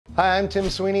Hi, I'm Tim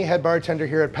Sweeney, head bartender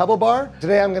here at Pebble Bar.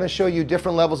 Today I'm going to show you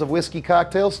different levels of whiskey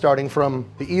cocktails, starting from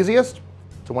the easiest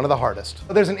to one of the hardest.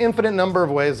 There's an infinite number of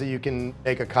ways that you can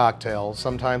make a cocktail.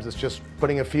 Sometimes it's just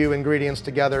putting a few ingredients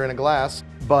together in a glass,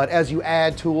 but as you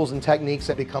add tools and techniques,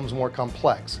 it becomes more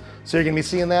complex. So you're going to be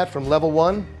seeing that from level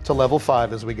 1 to level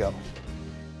 5 as we go.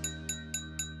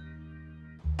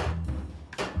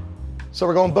 So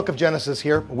we're going Book of Genesis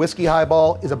here. A whiskey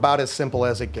highball is about as simple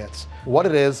as it gets. What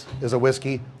it is a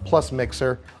whiskey plus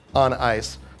mixer on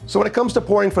ice. So when it comes to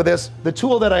pouring for this, the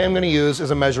tool that I am going to use is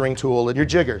a measuring tool and your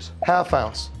jiggers. 1/2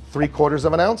 ounce, 3/4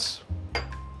 of an ounce,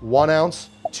 1 ounce,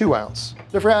 2 ounce.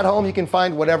 If you're at home, you can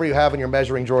find whatever you have in your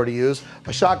measuring drawer to use.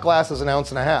 A shot glass is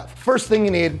 1.5 ounces. First thing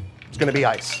you need is going to be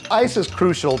ice. Ice is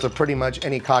crucial to pretty much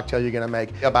any cocktail you're going to make.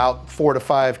 About 4 to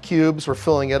 5 cubes. We're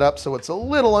filling it up so it's a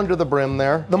little under the brim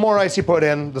there. The more ice you put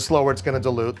in, the slower it's going to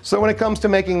dilute. So when it comes to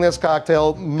making this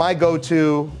cocktail, my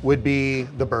go-to would be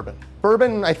the bourbon.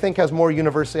 Bourbon, I think, has more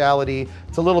universality.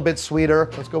 It's a little bit sweeter.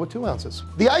 Let's go with 2 ounces.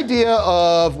 The idea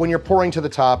of when you're pouring to the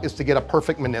top is to get a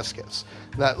perfect meniscus.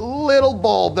 That little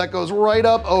bulb that goes right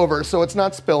up over so it's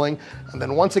not spilling. And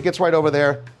then once it gets right over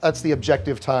there, that's the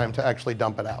objective time to actually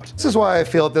dump it out. This is why I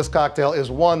feel that this cocktail is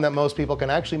one that most people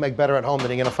can actually make better at home than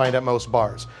you're gonna find at most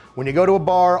bars. When you go to a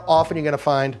bar, often you're gonna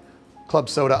find club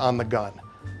soda on the gun.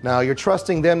 Now you're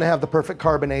trusting them to have the perfect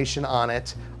carbonation on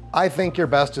it. I think your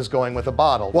best is going with a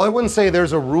bottle. Well, I wouldn't say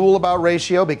there's a rule about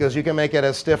ratio because you can make it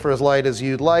as stiff or as light as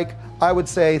you'd like. I would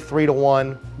say 3 to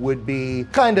 1 would be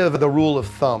kind of the rule of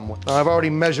thumb. Now, I've already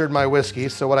measured my whiskey,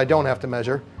 so what I don't have to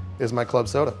measure is my club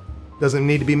soda. Doesn't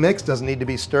need to be mixed, doesn't need to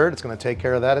be stirred. It's gonna take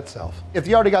care of that itself. If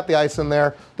you already got the ice in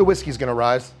there, the whiskey's gonna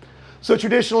rise. So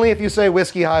traditionally, if you say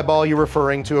whiskey highball, you're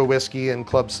referring to a whiskey and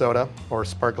club soda or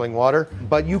sparkling water,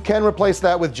 but you can replace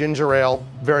that with ginger ale,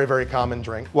 very, very common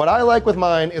drink. What I like with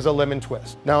mine is a lemon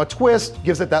twist. Now a twist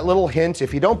gives it that little hint.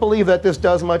 If you don't believe that this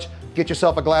does much, get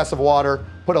yourself a glass of water,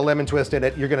 put a lemon twist in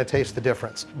it, you're gonna taste the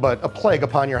difference. But a plague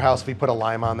upon your house if you put a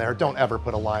lime on there. Don't ever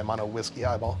put a lime on a whiskey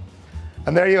highball.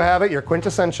 And there you have it, your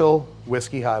quintessential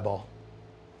whiskey highball.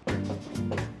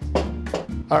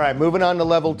 All right, moving on to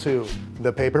level 2,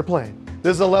 the paper plane.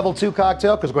 This is a level 2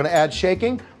 cocktail because we're going to add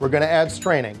shaking, we're going to add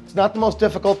straining. It's not the most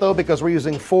difficult though because we're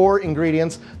using 4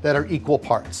 ingredients that are equal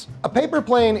parts. A paper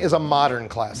plane is a modern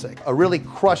classic, a really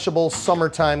crushable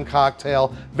summertime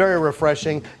cocktail, very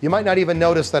refreshing. You might not even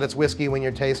notice that it's whiskey when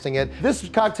you're tasting it. This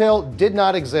cocktail did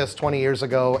not exist 20 years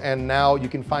ago and now you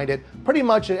can find it pretty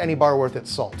much at any bar worth its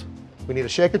salt. We need a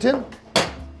shaker tin.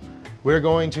 We're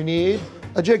going to need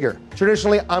a jigger.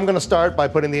 Traditionally, I'm gonna start by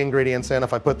putting the ingredients in.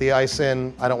 If I put the ice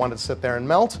in, I don't want it to sit there and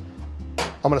melt.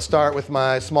 I'm gonna start with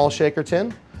my small shaker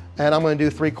tin, and I'm gonna do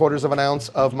 3/4 of an ounce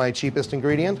of my cheapest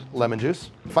ingredient, lemon juice.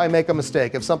 If I make a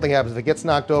mistake, if something happens, if it gets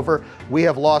knocked over, we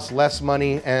have lost less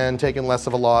money and taken less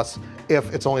of a loss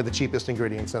if it's only the cheapest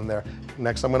ingredients in there.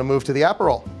 Next, I'm gonna move to the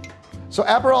Aperol. So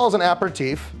Aperol is an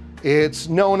aperitif. It's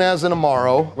known as an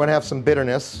Amaro. We're gonna have some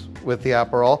bitterness with the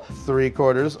Aperol.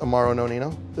 3/4 Amaro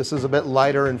Nonino. This is a bit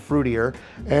lighter and fruitier,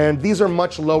 and these are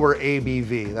much lower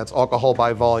ABV, that's alcohol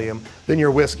by volume, than your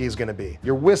whiskey is gonna be.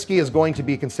 Your whiskey is going to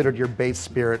be considered your base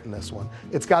spirit in this one.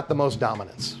 It's got the most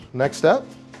dominance. Next up,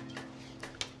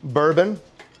 bourbon,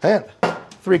 and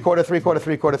 3/4, 3/4,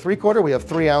 3/4, 3/4. We have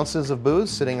 3 ounces of booze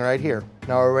sitting right here.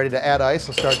 Now we're ready to add ice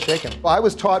and start shaking. I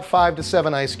was taught 5 to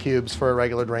 7 ice cubes for a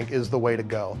regular drink is the way to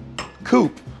go.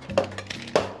 Coupe.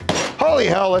 Holy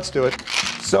hell, let's do it.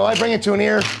 So I bring it to an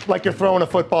ear like you're throwing a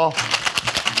football.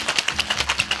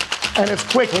 And it's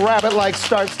quick, rabbit-like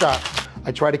start-stop.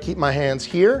 I try to keep my hands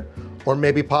here, or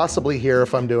maybe possibly here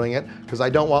if I'm doing it, because I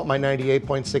don't want my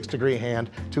 98.6 degree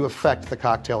hand to affect the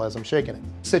cocktail as I'm shaking it.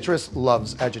 Citrus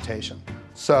loves agitation.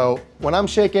 So when I'm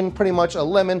shaking pretty much a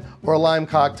lemon or a lime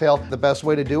cocktail, the best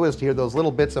way to do is to hear those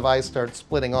little bits of ice start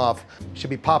splitting off. You should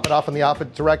be popping off in the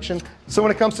opposite direction. So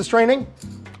when it comes to straining,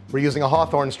 we're using a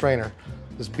Hawthorne strainer.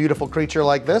 This beautiful creature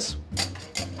like this.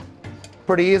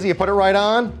 Pretty easy, you put it right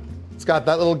on. It's got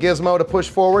that little gizmo to push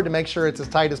forward to make sure it's as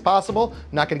tight as possible.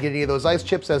 Not gonna get any of those ice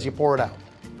chips as you pour it out.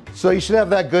 So you should have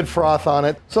that good froth on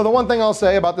it. So the one thing I'll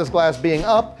say about this glass being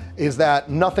up is that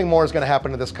nothing more is gonna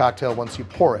happen to this cocktail once you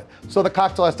pour it. So the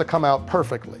cocktail has to come out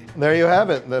perfectly. There you have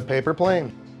it, the paper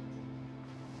plane.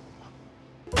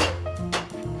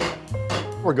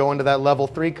 We're going to that level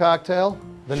 3 cocktail,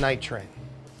 the night train.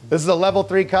 This is a level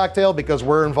 3 cocktail because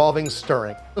we're involving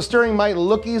stirring. The stirring might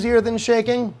look easier than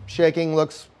shaking. Shaking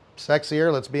looks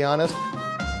sexier, let's be honest.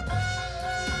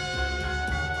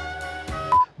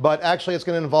 But actually it's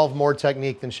gonna involve more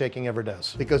technique than shaking ever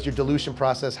does because your dilution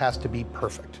process has to be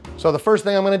perfect. So the first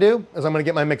thing I'm gonna do is I'm gonna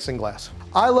get my mixing glass.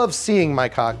 I love seeing my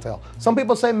cocktail. Some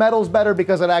people say metal's better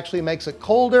because it actually makes it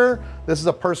colder. This is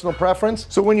a personal preference.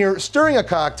 So when you're stirring a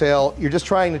cocktail, you're just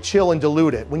trying to chill and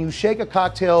dilute it. When you shake a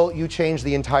cocktail, you change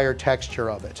the entire texture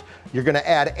of it. You're gonna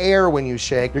add air when you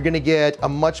shake. You're gonna get a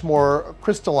much more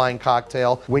crystalline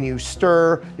cocktail. When you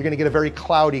stir, you're gonna get a very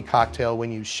cloudy cocktail when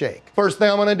you shake. First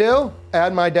thing I'm gonna do,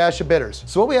 add my dash of bitters.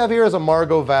 So what we have here is a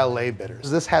Margot Vallée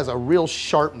bitters. This has a real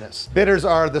sharpness. Bitters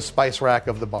are the spice rack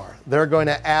of the bar. They're going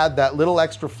to add that little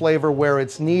extra flavor where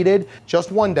it's needed. Just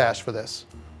one dash for this.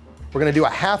 We're gonna do a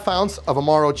 ½ ounce of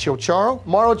Amaro Chocharo.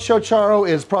 Amaro Chocharo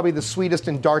is probably the sweetest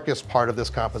and darkest part of this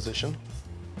composition.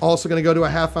 Also gonna go to a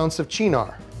 ½ ounce of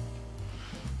Cynar.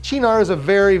 Cynar is a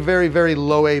very, very, very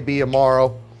low AB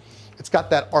Amaro. It's got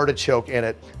that artichoke in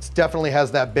it. It definitely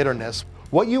has that bitterness.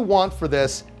 What you want for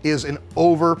this is an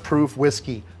overproof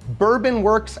whiskey. Bourbon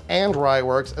works and rye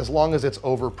works as long as it's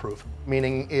overproof,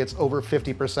 meaning it's over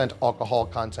 50% alcohol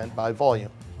content by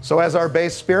volume. So as our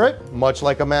base spirit, much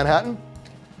like a Manhattan,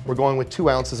 we're going with 2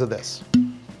 ounces of this.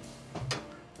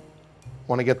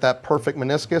 Want to get that perfect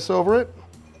meniscus over it.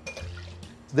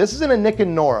 This is in a Nick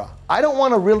and Nora. I don't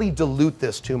want to really dilute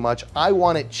this too much. I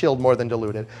want it chilled more than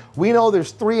diluted. We know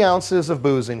there's 3 ounces of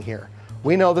booze in here.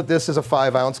 We know that this is a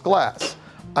 5-ounce glass.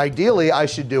 Ideally, I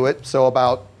should do it so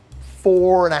about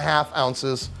 4.5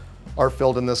 ounces are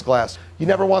filled in this glass. You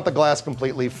never want the glass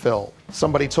completely filled.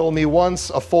 Somebody told me once,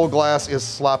 a full glass is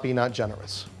sloppy, not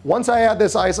generous. Once I add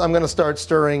this ice, I'm gonna start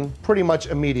stirring pretty much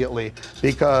immediately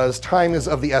because time is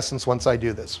of the essence once I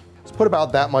do this. Let's put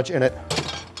about that much in it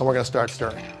and we're gonna start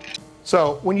stirring.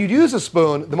 So when you use a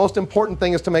spoon, the most important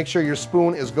thing is to make sure your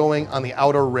spoon is going on the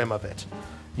outer rim of it.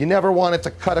 You never want it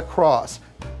to cut across.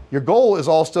 Your goal is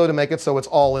also to make it so it's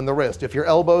all in the wrist. If your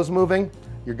elbow's moving,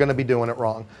 you're gonna be doing it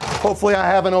wrong. Hopefully I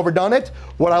haven't overdone it.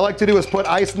 What I like to do is put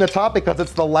ice in the top because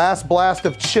it's the last blast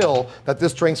of chill that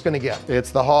this drink's gonna get.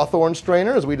 It's the Hawthorne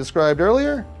strainer, as we described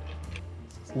earlier.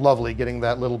 It's lovely getting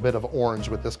that little bit of orange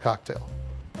with this cocktail.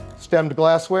 Stemmed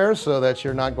glassware so that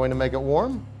you're not going to make it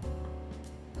warm.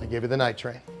 I gave you the night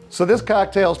tray. So this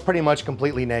cocktail is pretty much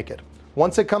completely naked.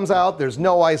 Once it comes out, there's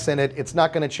no ice in it. It's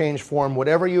not gonna change form.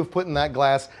 Whatever you've put in that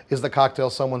glass is the cocktail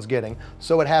someone's getting.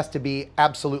 So it has to be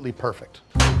absolutely perfect.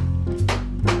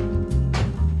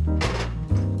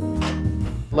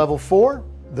 Level 4,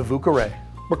 the Vouqueret.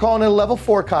 We're calling it a level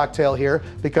 4 cocktail here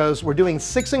because we're doing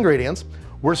 6 ingredients.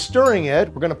 We're stirring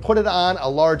it. We're gonna put it on a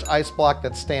large ice block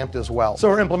that's stamped as well. So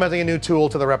we're implementing a new tool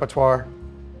to the repertoire,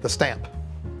 the stamp.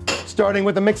 Starting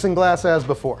with the mixing glass as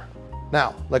before.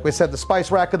 Now, like we said, the spice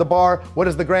rack of the bar, what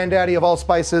is the granddaddy of all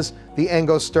spices? The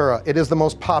Angostura. It is the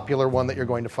most popular one that you're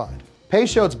going to find.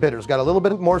 Peychaud's bitters got a little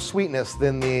bit more sweetness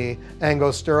than the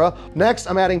Angostura. Next,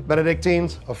 I'm adding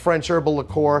Benedictines, a French herbal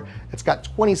liqueur. It's got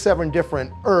 27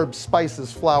 different herbs,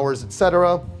 spices, flowers,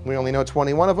 etc. We only know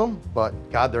 21 of them, but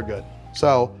God, they're good.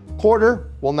 So, quarter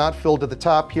will not fill to the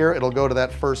top here. It'll go to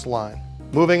that first line.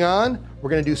 Moving on, we're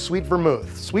gonna do sweet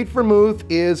vermouth. Sweet vermouth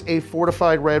is a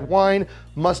fortified red wine,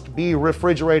 must be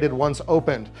refrigerated once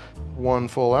opened. 1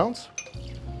 full ounce.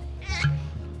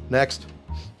 Next,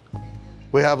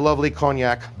 we have lovely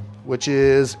cognac, which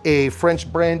is a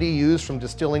French brandy used from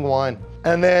distilling wine.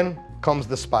 And then comes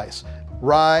the spice.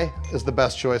 Rye is the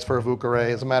best choice for a Vouqueret.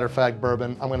 As a matter of fact,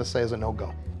 bourbon, I'm gonna say is a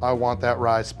no-go. I want that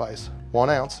rye spice, 1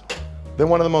 ounce. Then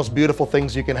one of the most beautiful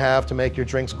things you can have to make your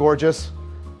drinks gorgeous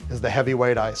is the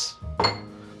heavyweight ice.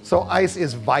 So ice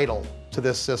is vital to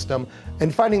this system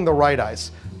and finding the right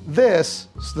ice. This,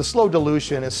 the slow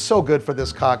dilution, is so good for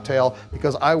this cocktail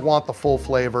because I want the full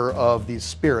flavor of these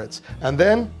spirits. And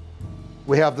then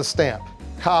we have the stamp.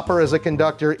 Copper is a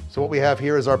conductor. So what we have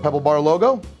here is our Pebble Bar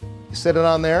logo. You sit it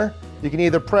on there. You can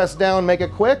either press down, make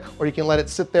it quick, or you can let it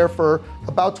sit there for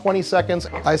about 20 seconds.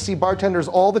 I see bartenders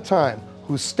all the time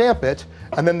who stamp it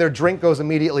and then their drink goes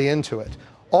immediately into it.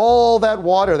 All that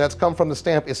water that's come from the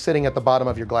stamp is sitting at the bottom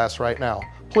of your glass right now.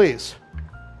 Please,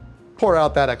 pour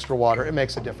out that extra water. It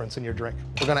makes a difference in your drink.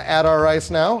 We're gonna add our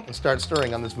ice now and start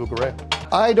stirring on this Vouqueret.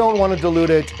 I don't wanna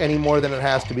dilute it any more than it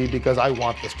has to be because I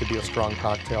want this to be a strong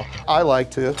cocktail. I like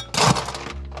to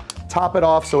top it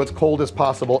off so it's cold as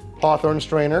possible. Hawthorne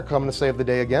strainer, coming to save the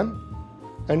day again.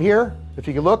 And here, if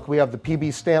you can look, we have the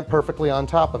PB stamp perfectly on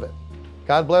top of it.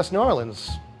 God bless New Orleans,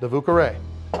 the Vouqueret.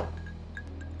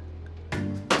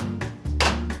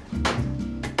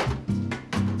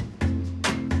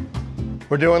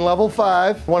 We're doing level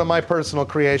 5, one of my personal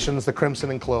creations, the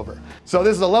Crimson and Clover. So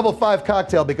this is a level 5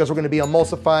 cocktail because we're gonna be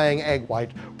emulsifying egg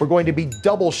white. we're going to be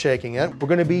double shaking it. We're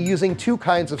going to be using 2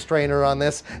 kinds of strainer on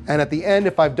this. And at the end,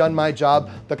 if I've done my job,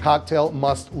 the cocktail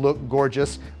must look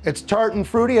gorgeous. It's tart and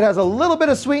fruity. It has a little bit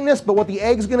of sweetness, but what the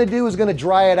egg's going to do is going to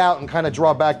dry it out and kind of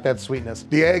draw back that sweetness.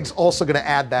 The egg's also going to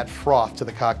add that froth to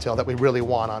the cocktail that we really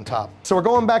want on top. So we're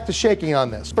going back to shaking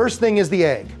on this. First thing is the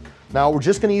egg. Now we're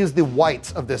just gonna use the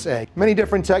whites of this egg. Many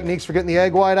different techniques for getting the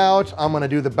egg white out. I'm gonna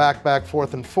do the back,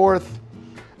 forth, and forth.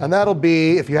 And that'll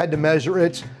be, if you had to measure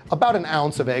it, about an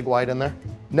ounce of egg white in there.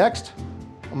 Next,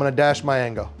 I'm gonna dash my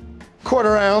Ango.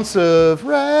 1/4 ounce of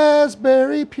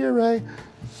raspberry puree.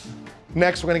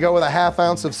 Next, we're gonna go with a 1/2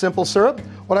 ounce of simple syrup.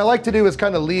 What I like to do is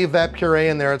kind of leave that puree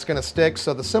in there. It's gonna stick,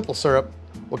 so the simple syrup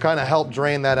will kind of help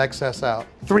drain that excess out.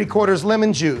 3/4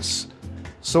 lemon juice.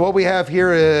 So what we have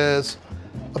here is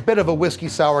a bit of a whiskey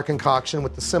sour concoction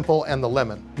with the simple and the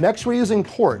lemon. Next, we're using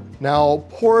port. Now,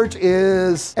 port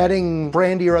is adding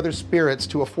brandy or other spirits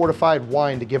to a fortified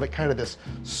wine to give it kind of this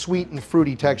sweet and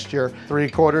fruity texture.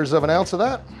 3/4 ounce of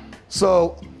that.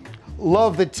 So,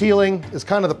 love that Teeling is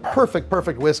kind of the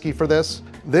perfect whiskey for this.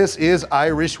 This is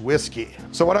Irish whiskey.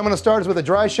 So what I'm gonna start is with a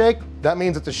dry shake. That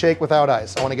means it's a shake without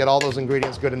ice. I wanna get all those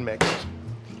ingredients good and mixed.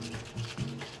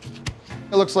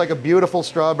 It looks like a beautiful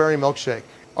strawberry milkshake,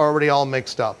 already all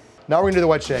mixed up. Now we're gonna do the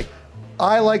wet shake.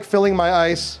 I like filling my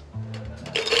ice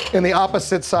in the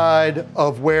opposite side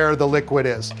of where the liquid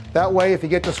is. That way, if you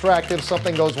get distracted, if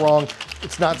something goes wrong,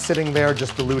 it's not sitting there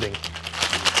just diluting.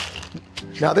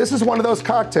 Now this is one of those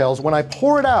cocktails, when I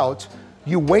pour it out,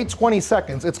 you wait 20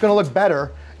 seconds. It's gonna look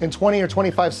better in 20 or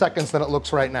 25 seconds than it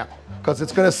looks right now, because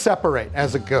it's gonna separate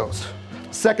as it goes.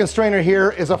 Second strainer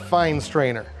here is a fine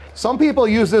strainer. Some people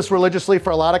use this religiously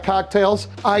for a lot of cocktails.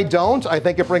 I don't. I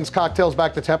think it brings cocktails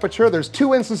back to temperature. There's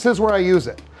 2 instances where I use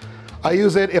it. I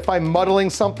use it if I'm muddling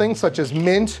something such as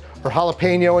mint or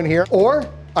jalapeno in here, or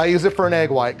I use it for an egg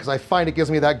white because I find it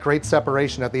gives me that great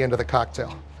separation at the end of the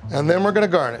cocktail. And then we're gonna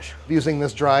garnish using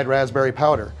this dried raspberry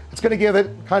powder. It's gonna give it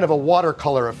kind of a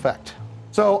watercolor effect.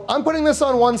 So I'm putting this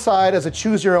on one side as a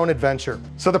choose your own adventure.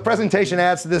 So the presentation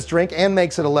adds to this drink and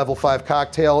makes it a level 5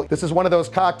 cocktail. This is one of those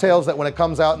cocktails that when it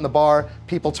comes out in the bar,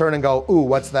 people turn and go, ooh,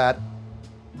 what's that?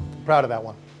 Proud of that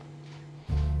one.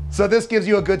 So this gives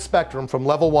you a good spectrum from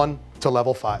level 1 to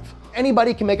level 5.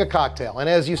 Anybody can make a cocktail, and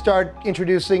as you start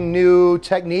introducing new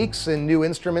techniques and new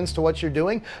instruments to what you're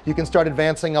doing, you can start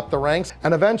advancing up the ranks,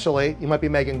 and eventually you might be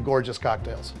making gorgeous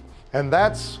cocktails. And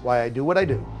that's why I do what I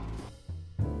do.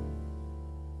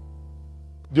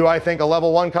 Do I think a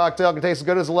level 1 cocktail can taste as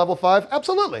good as a level 5?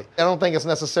 Absolutely. I don't think it's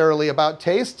necessarily about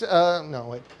taste. No,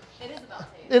 wait. It is about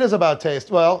taste. It is about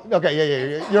taste. Well, okay,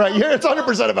 yeah, you're right. It's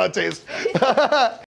 100% about taste.